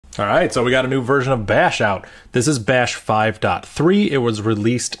All right, so we got a new version of Bash out. This is Bash 5.3. It was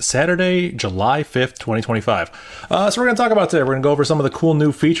released Saturday, July 5th, 2025. So we're going to talk about today. We're going to go over some of the cool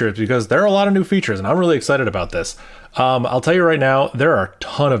new features because there are a lot of new features, and I'm really excited about this. I'll tell you right now, there are a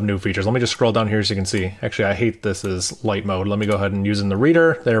ton of new features. Let me just scroll down here so you can see. Actually, I hate this as light mode. Let me go ahead and use in the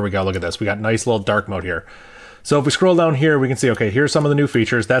reader. There we go. Look at this. We got nice little dark mode here. So if we scroll down here, we can see, okay, here's some of the new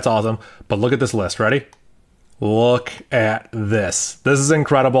features. That's awesome. But look at this list. Ready? Look at this. This is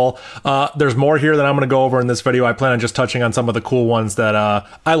incredible. There's more here that I'm going to go over in this video. I plan on just touching on some of the cool ones that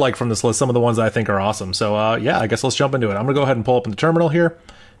I like from this list, some of the ones that I think are awesome. So yeah, I guess let's jump into it. I'm going to go ahead and pull up in the terminal here,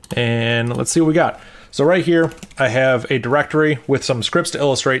 and let's see what we got. So right here, I have a directory with some scripts to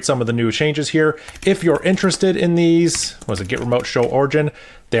illustrate some of the new changes here. If you're interested in these, was it Git Remote Show Origin?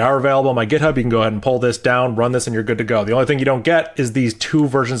 They are available on my GitHub. You can go ahead and pull this down, run this, and you're good to go. The only thing you don't get is these two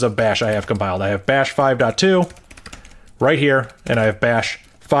versions of Bash I have compiled. I have Bash 5.2 right here, and I have Bash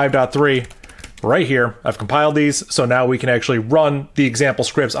 5.3 right here. I've compiled these, so now we can actually run the example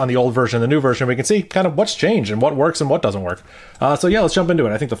scripts on the old version and the new version. We can see kind of what's changed and what works and what doesn't work. So yeah, let's jump into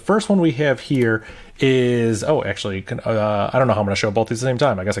it. I think the first one we have here is, oh, actually, I don't know how I'm going to show both these at the same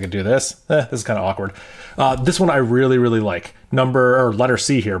time. I guess I could do this. This is kind of awkward. This one I really, really like. Letter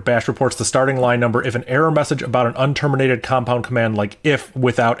C here. Bash reports the starting line number if an error message about an unterminated compound command like if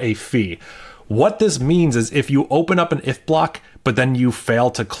without a fee. What this means is if you open up an if block, but then you fail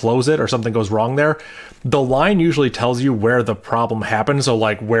to close it or something goes wrong there, the line usually tells you where the problem happened. So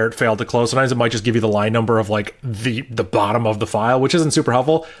like where it failed to close. Sometimes it might just give you the line number of like the bottom of the file, which isn't super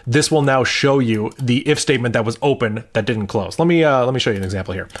helpful. This will now show you the if statement that was open that didn't close. Let me show you an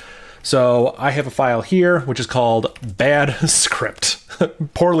example here. So I have a file here, which is called bad script,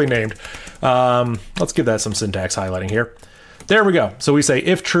 poorly named. Let's give that some syntax highlighting here. There we go. So we say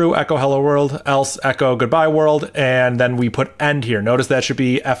if true, echo hello world, else echo goodbye world, and then we put end here. Notice that should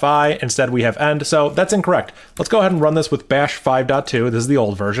be fi. Instead we have end, so that's incorrect. Let's go ahead and run this with Bash 5.2. This is the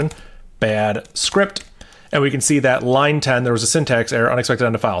old version. Bad script. And we can see that line 10, there was a syntax error, unexpected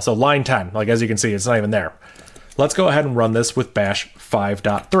end of file. So line 10, like as you can see, it's not even there. Let's go ahead and run this with Bash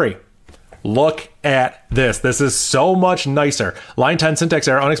 5.3. Look at this. This is so much nicer. Line 10 syntax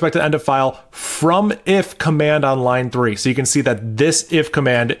error, unexpected end of file from if command on line 3. So you can see that this if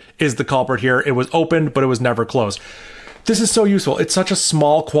command is the culprit here. It was opened, but it was never closed. This is so useful. It's such a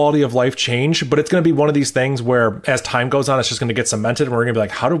small quality of life change, but it's going to be one of these things where as time goes on, it's just going to get cemented and we're going to be like,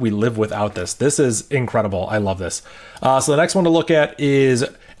 how do we live without this? This is incredible. I love this. So the next one to look at is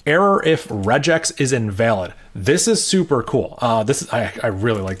error if regex is invalid. This is super cool. I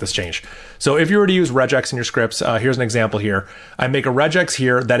really like this change. So if you were to use regex in your scripts, here's an example here. I make a regex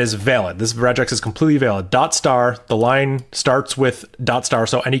here that is valid. This regex is completely valid. Dot star, the line starts with dot star,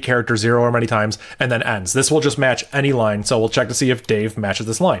 so any character 0 or many times, and then ends. This will just match any line. So we'll check to see if Dave matches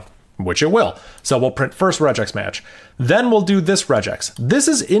this line, which it will. So we'll print first regex match. Then we'll do this regex. This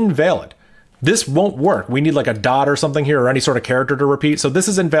is invalid. This won't work. We need like a dot or something here or any sort of character to repeat. So this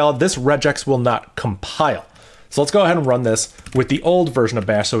is invalid. This regex will not compile. So let's go ahead and run this with the old version of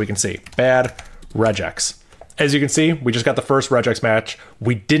Bash so we can see. Bad regex. As you can see, we just got the first regex match.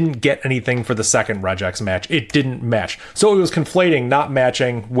 We didn't get anything for the second regex match. It didn't match. So it was conflating not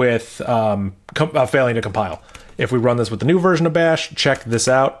matching with failing to compile. If we run this with the new version of Bash, check this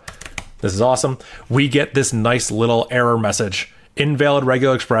out. This is awesome. We get this nice little error message. Invalid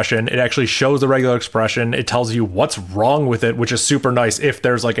regular expression. It actually shows the regular expression. It tells you what's wrong with it, which is super nice. If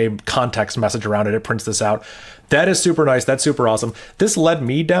there's like a context message around it, it prints this out. That is super nice. That's super awesome. This led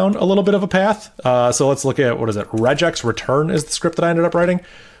me down a little bit of a path. So let's look at, what is it? Regex return is the script that I ended up writing.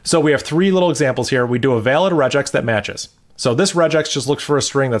 So we have three little examples here. We do a valid regex that matches. So this regex just looks for a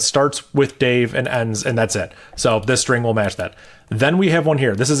string that starts with Dave and ends, and that's it. So this string will match that. Then we have one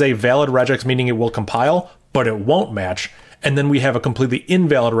here. This is a valid regex, meaning it will compile, but it won't match. And then we have a completely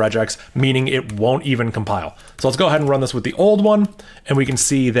invalid regex, meaning it won't even compile. So let's go ahead and run this with the old one, and we can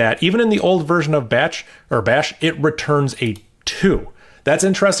see that even in the old version of Bash, it returns a 2. That's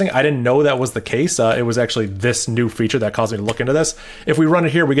interesting. I didn't know that was the case. It was actually this new feature that caused me to look into this. If we run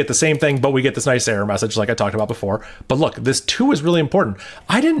it here, we get the same thing, but we get this nice error message like I talked about before. But look, this 2 is really important.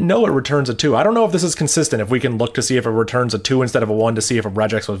 I didn't know it returns a 2. I don't know if this is consistent. If we can look to see if it returns a 2 instead of a 1 to see if a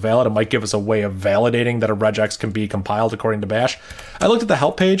regex was valid, it might give us a way of validating that a regex can be compiled according to Bash. I looked at the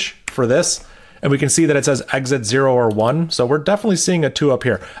help page for this, and we can see that it says exit 0 or 1. So we're definitely seeing a 2 up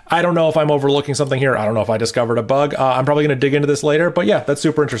here. I don't know if I'm overlooking something here. I don't know if I discovered a bug. I'm probably going to dig into this later, but yeah, that's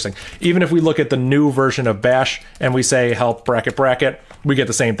super interesting. Even if we look at the new version of bash and we say help bracket bracket, we get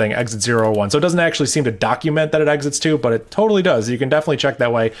the same thing, exit 0 or 1. So it doesn't actually seem to document that it exits 2, but it totally does. You can definitely check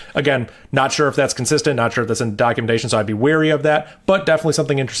that way. Again, not sure if that's consistent, not sure if that's in documentation, so I'd be wary of that, but definitely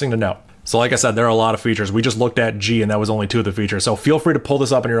something interesting to know. So like I said, there are a lot of features. We just looked at G, and that was only 2 of the features. So feel free to pull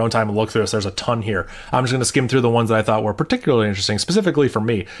this up in your own time and look through this. There's a ton here. I'm just going to skim through the ones that I thought were particularly interesting, specifically for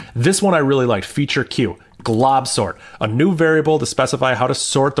me. This one I really liked, feature Q, globsort, a new variable to specify how to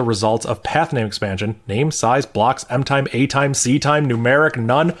sort the results of path name expansion, name, size, blocks, M time, A time, C time, numeric,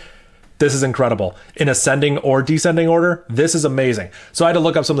 none. This is incredible. In ascending or descending order, this is amazing. So I had to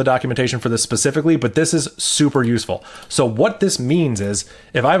look up some of the documentation for this specifically, but this is super useful. So what this means is,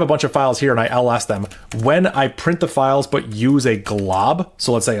 if I have a bunch of files here and I ls them, when I print the files but use a glob,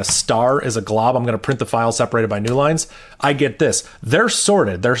 so let's say a star is a glob, I'm going to print the files separated by new lines, I get this. They're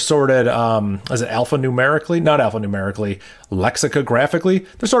sorted. They're sorted, is it alphanumerically? Not alphanumerically, lexicographically.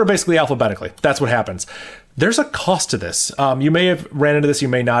 They're sorted basically alphabetically. That's what happens. There's a cost to this. You may have ran into this, you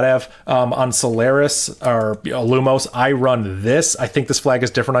may not have. On Solaris or Lumos, I run this. I think this flag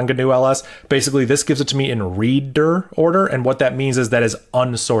is different on GNU LS. Basically, this gives it to me in reader order, and what that means is that is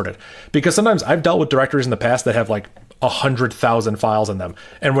unsorted. Because sometimes I've dealt with directories in the past that have like 100,000 files in them.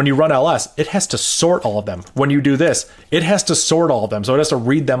 And when you run ls, it has to sort all of them. When you do this, it has to sort all of them. So it has to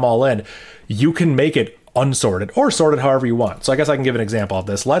read them all in. You can make it unsorted or sorted however you want. So I guess I can give an example of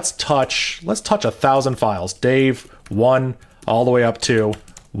this. Let's touch 1,000 files. Dave 1 all the way up to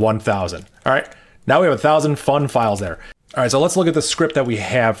 1,000. All right. Now we have 1,000 fun files there. All right. So let's look at the script that we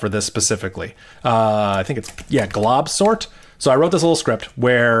have for this specifically. I think it's, globsort. So I wrote this little script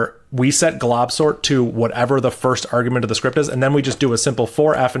where we set globsort to whatever the first argument of the script is, and then we just do a simple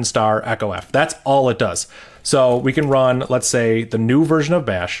for f and star echo f. That's all it does. So we can run, let's say, the new version of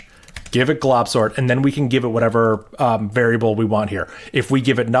bash, give it globsort, and then we can give it whatever variable we want here. If we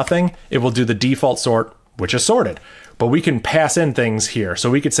give it nothing, it will do the default sort, which is sorted. But we can pass in things here.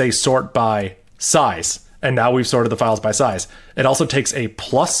 So we could say sort by size, and now we've sorted the files by size. It also takes a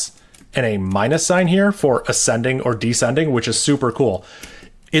plus and a minus sign here for ascending or descending, which is super cool.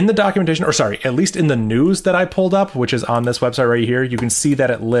 In the documentation, or sorry, at least in the news that I pulled up, which is on this website right here, you can see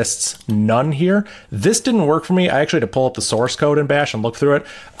that it lists none here. This didn't work for me. I actually had to pull up the source code in bash and look through it.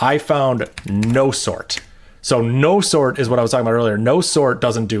 I found no sort. So no sort is what I was talking about earlier. No sort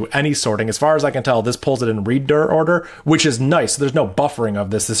doesn't do any sorting. As far as I can tell, this pulls it in reader order, which is nice. There's no buffering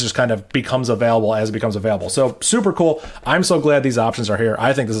of this. This just kind of becomes available as it becomes available. So super cool. I'm so glad these options are here.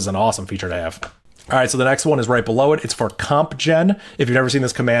 I think this is an awesome feature to have. All right, so the next one is right below it. It's for compgen. If you've never seen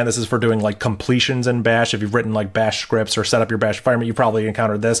this command, this is for doing like completions in bash. If you've written like bash scripts or set up your bash environment, you probably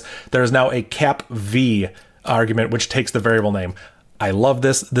encountered this. There is now a cap v argument, which takes the variable name. I love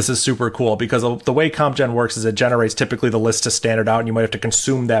this. This is super cool because the way compgen works is it generates typically the list to standard out, and you might have to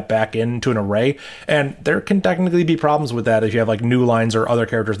consume that back into an array. And there can technically be problems with that if you have like new lines or other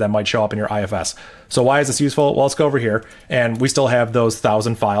characters that might show up in your IFS. So why is this useful? Well, let's go over here, and we still have those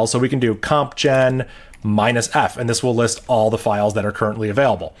 1,000 files. So we can do compgen minus f, and this will list all the files that are currently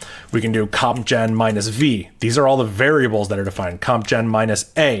available. We can do compgen minus v. These are all the variables that are defined. Compgen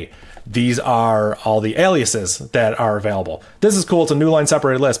minus a. These are all the aliases that are available. This is cool. It's a new line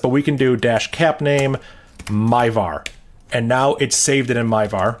separated list, but we can do dash cap name myvar. And now it's saved it in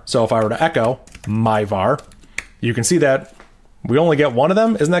myvar. So if I were to echo myvar, you can see that we only get one of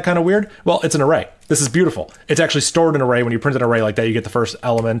them. Isn't that kind of weird? Well, it's an array. This is beautiful. It's actually stored in an array. When you print an array like that, you get the first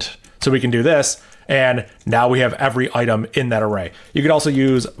element. So we can do this. And now we have every item in that array. You could also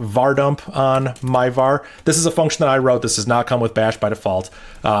use vardump on myvar. This is a function that I wrote. This does not come with bash by default,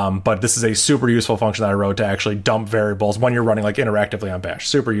 but this is a super useful function that I wrote to actually dump variables when you're running like interactively on bash.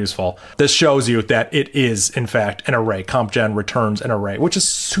 Super useful. This shows you that it is in fact an array. Compgen returns an array, which is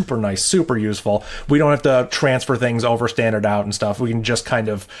super nice, super useful. We don't have to transfer things over standard out and stuff. We can just kind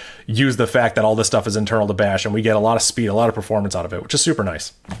of use the fact that all this stuff is internal to bash, and we get a lot of speed, a lot of performance out of it, which is super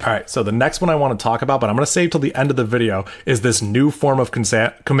nice. All right, so the next one I want to talk about, but I'm going to save till the end of the video, is this new form of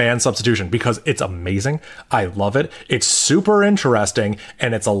command substitution because it's amazing. I love it. It's super interesting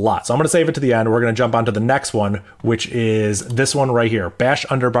and it's a lot. So I'm going to save it to the end. We're going to jump on to the next one, which is this one right here, bash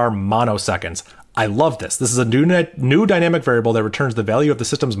underbar monoseconds. I love this. This is a new dynamic variable that returns the value of the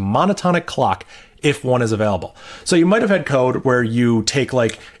system's monotonic clock if one is available. So you might have had code where you take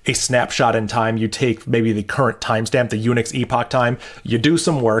like a snapshot in time, you take maybe the current timestamp, the Unix epoch time, you do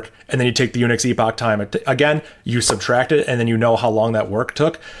some work, and then you take the Unix epoch time again, you subtract it, and then you know how long that work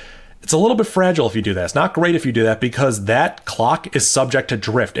took. It's a little bit fragile if you do that. It's not great if you do that because that clock is subject to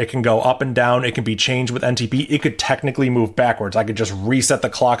drift. It can go up and down. It can be changed with NTP. It could technically move backwards. I could just reset the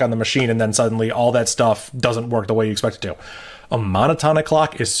clock on the machine and then suddenly all that stuff doesn't work the way you expect it to. A monotonic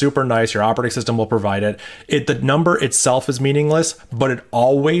clock is super nice. Your operating system will provide it. The number itself is meaningless, but it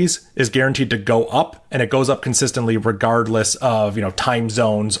always is guaranteed to go up, and it goes up consistently regardless of, time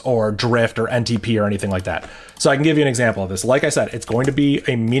zones or drift or NTP or anything like that. So I can give you an example of this. Like I said, it's going to be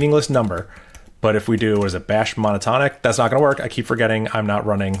a meaningless number, but if we do, what is it, bash monotonic, that's not going to work. I keep forgetting I'm not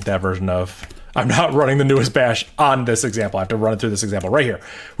running that version of... I'm not running the newest bash on this example. I have to run it through this example right here.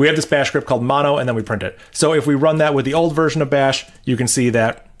 We have this bash script called mono, and then we print it. So if we run that with the old version of bash, you can see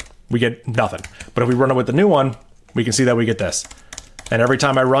that we get nothing. But if we run it with the new one, we can see that we get this. And every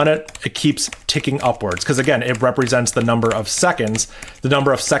time I run it, it keeps ticking upwards. Because again, it represents the number of seconds. The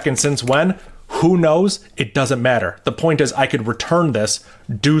number of seconds since when? Who knows? It doesn't matter. The point is I could return this,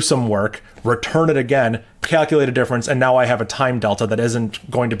 do some work, return it again, calculate a difference, and now I have a time delta that isn't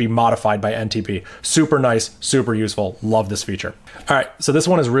going to be modified by NTP. Super nice, super useful. Love this feature. All right, so this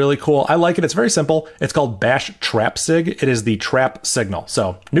one is really cool. I like it. It's very simple. It's called bash trap sig. It is the trap signal.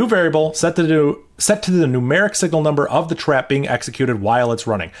 So new variable set to the numeric signal number of the trap being executed while it's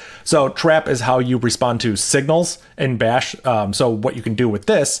running. So trap is how you respond to signals in bash. So what you can do with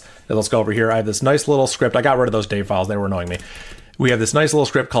this, let's go over here. I have this nice little script. I got rid of those Dave files. They were annoying me. We have this nice little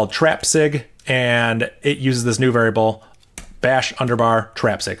script called trap sig, and it uses this new variable bash underbar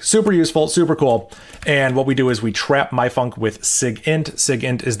trap sig. Super useful, super cool. And what we do is we trap myfunc with sigint.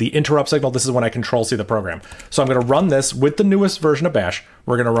 Sigint is the interrupt signal. This is when I control C the program. So I'm going to run this with the newest version of bash.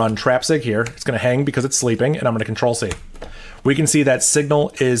 We're going to run trap sig here. It's going to hang because it's sleeping, and I'm going to control C. We can see that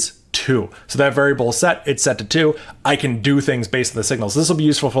signal is 2. So that variable is set, it's set to 2. I can do things based on the signals. This will be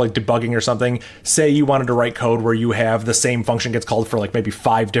useful for like debugging or something. Say you wanted to write code where you have the same function gets called for like maybe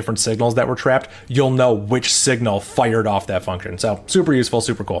 5 different signals that were trapped. You'll know which signal fired off that function. So super useful,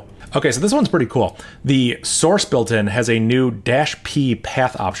 super cool. Okay, so this one's pretty cool. The source built in has a new -p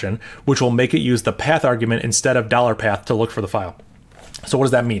path option, which will make it use the path argument instead of $path to look for the file. So what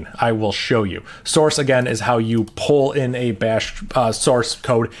does that mean? I will show you. Source, again, is how you pull in a bash source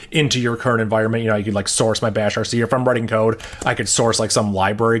code into your current environment. You could like source my bash RC. If I'm writing code, I could source like some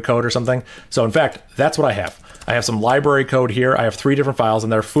library code or something. So in fact, that's what I have. I have some library code here. I have 3 different files,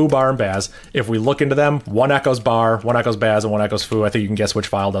 and they're foo, bar, and baz. If we look into them, one echoes bar, one echoes baz, and one echoes foo. I think you can guess which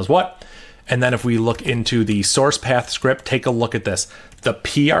file does what. And then if we look into the source path script, take a look at this. The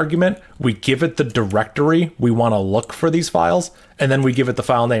P argument, we give it the directory we want to look for these files, and then we give it the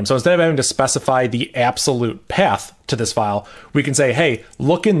file name. So instead of having to specify the absolute path to this file, we can say, hey,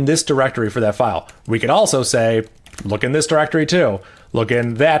 look in this directory for that file. We could also say, look in this directory too. Look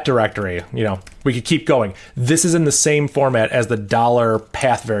in that directory. We could keep going. This is in the same format as the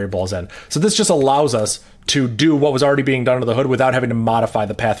 $path variable is in. So this just allows us to do what was already being done under the hood without having to modify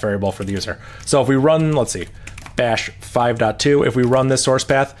the path variable for the user. So if we run, let's see, bash 5.2, if we run this source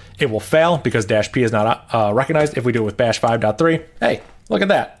path, it will fail because -p is not recognized. If we do it with bash 5.3, hey, look at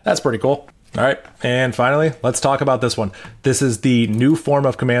that. That's pretty cool. All right, and finally, let's talk about this one. This is the new form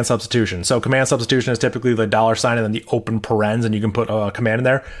of command substitution. So command substitution is typically the $sign and then the open parens, and you can put a command in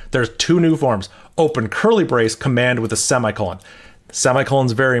there. There's 2 new forms. Open curly brace command with a semicolon. Semicolon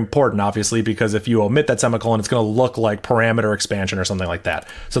is very important, obviously, because if you omit that semicolon, it's going to look like parameter expansion or something like that.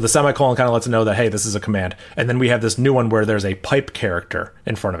 So the semicolon kind of lets it know that, hey, this is a command. And then we have this new one where there's a pipe character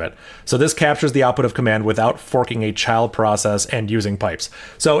in front of it. So this captures the output of command without forking a child process and using pipes.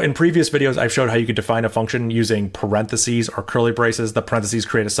 So in previous videos, I've showed how you could define a function using parentheses or curly braces. The parentheses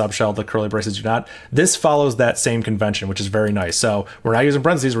create a subshell, the curly braces do not. This follows that same convention, which is very nice. So we're not using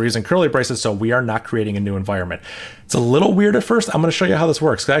parentheses, we're using curly braces, so we are not creating a new environment. It's a little weird at first. I'm going to show you how this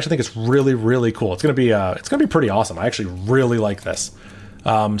works because I actually think it's really, really cool. It's going to be pretty awesome. I actually really like this.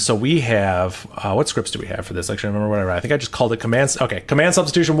 So we have what scripts do we have for this? Actually, I remember whatever. I think I just called it commands. Okay, command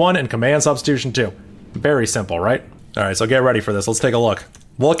substitution 1 and command substitution 2. Very simple, right? All right, so get ready for this. Let's take a look.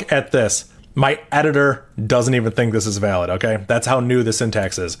 Look at this. My editor doesn't even think this is valid. Okay, that's how new the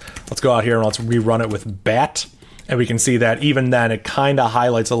syntax is. Let's go out here and let's rerun it with bat. And we can see that even then it kind of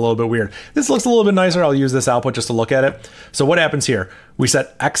highlights a little bit weird. This looks a little bit nicer. I'll use this output just to look at it. So what happens here? We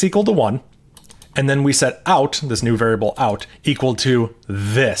set x equal to 1, and then we set out, this new variable out, equal to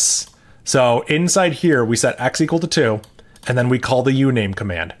this. So inside here, we set x equal to 2, and then we call the uname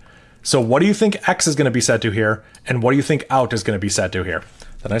command. So what do you think x is going to be set to here, and what do you think out is going to be set to here?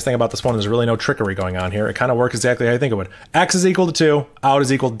 The nice thing about this one is there's really no trickery going on here. It kind of works exactly how I think it would. X is equal to 2, out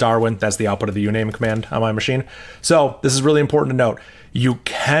is equal to Darwin. That's the output of the uname command on my machine. So this is really important to note. You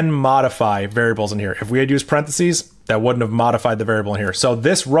can modify variables in here. If we had used parentheses, that wouldn't have modified the variable in here. So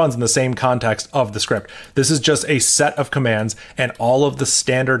this runs in the same context of the script. This is just a set of commands, and all of the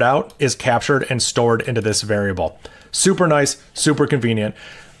standard out is captured and stored into this variable. Super nice, super convenient.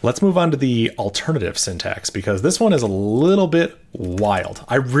 Let's move on to the alternative syntax, because this one is a little bit wild.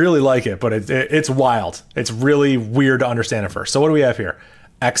 I really like it, but it's wild. It's really weird to understand at first. So what do we have here?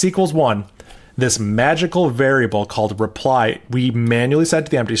 X equals 1. This magical variable called reply, we manually set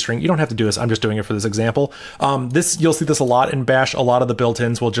to the empty string. You don't have to do this. I'm just doing it for this example. You'll see this a lot in Bash. A lot of the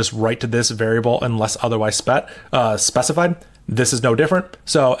built-ins will just write to this variable unless otherwise specified. This is no different.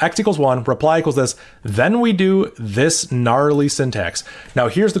 So X equals 1, reply equals this. Then we do this gnarly syntax. Now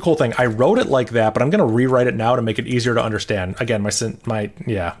here's the cool thing. I wrote it like that, but I'm going to rewrite it now to make it easier to understand. Again,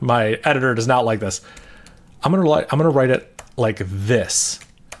 my editor does not like this. I'm going to write it like this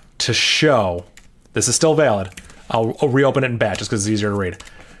to show this is still valid. I'll reopen it in Bash just because it's easier to read.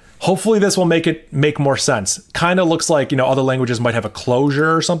 Hopefully this will make more sense. Kind of looks like, other languages might have a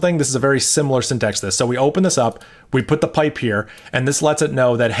closure or something. This is a very similar syntax to this. So we open this up, we put the pipe here, and this lets it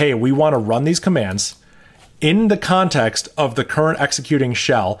know that, hey, we want to run these commands in the context of the current executing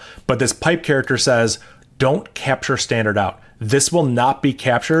shell, but this pipe character says, don't capture standard out. This will not be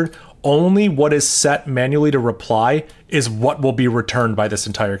captured. Only what is set manually to reply is what will be returned by this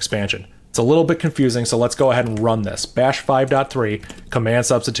entire expansion. It's a little bit confusing, so let's go ahead and run this. Bash 5.3, command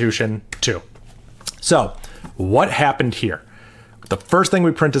substitution 2. So what happened here? The first thing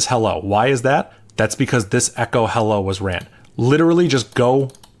we print is hello. Why is that? That's because this echo hello was ran. Literally just go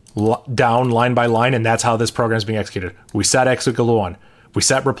down line by line, and that's how this program is being executed. We set X equal to 1. We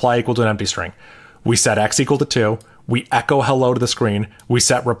set reply equal to an empty string. We set X equal to 2. We echo hello to the screen. We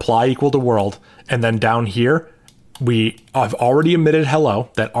set reply equal to world. And then down here, I've already emitted hello.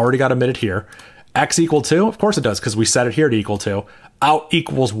 That already got emitted here. X equal to, of course it does, because we set it here to equal to. Out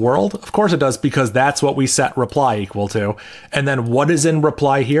equals world, of course it does, because that's what we set reply equal to. And then what is in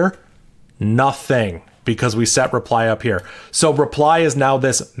reply here? Nothing, because we set reply up here. So reply is now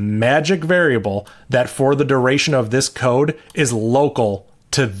this magic variable that for the duration of this code is local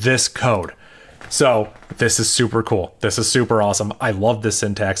to this code. So this is super cool. This is super awesome. I love this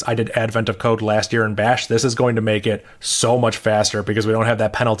syntax. I did Advent of Code last year in Bash. This is going to make it so much faster because we don't have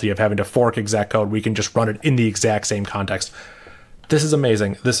that penalty of having to fork exec code. We can just run it in the exact same context. This is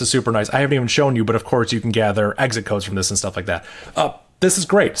amazing. This is super nice. I haven't even shown you, but of course you can gather exit codes from this and stuff like that. This is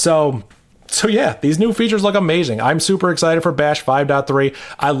great. So yeah, these new features look amazing. I'm super excited for Bash 5.3.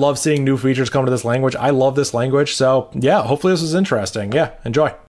 I love seeing new features come to this language. I love this language. So yeah, hopefully this was interesting. Yeah, enjoy.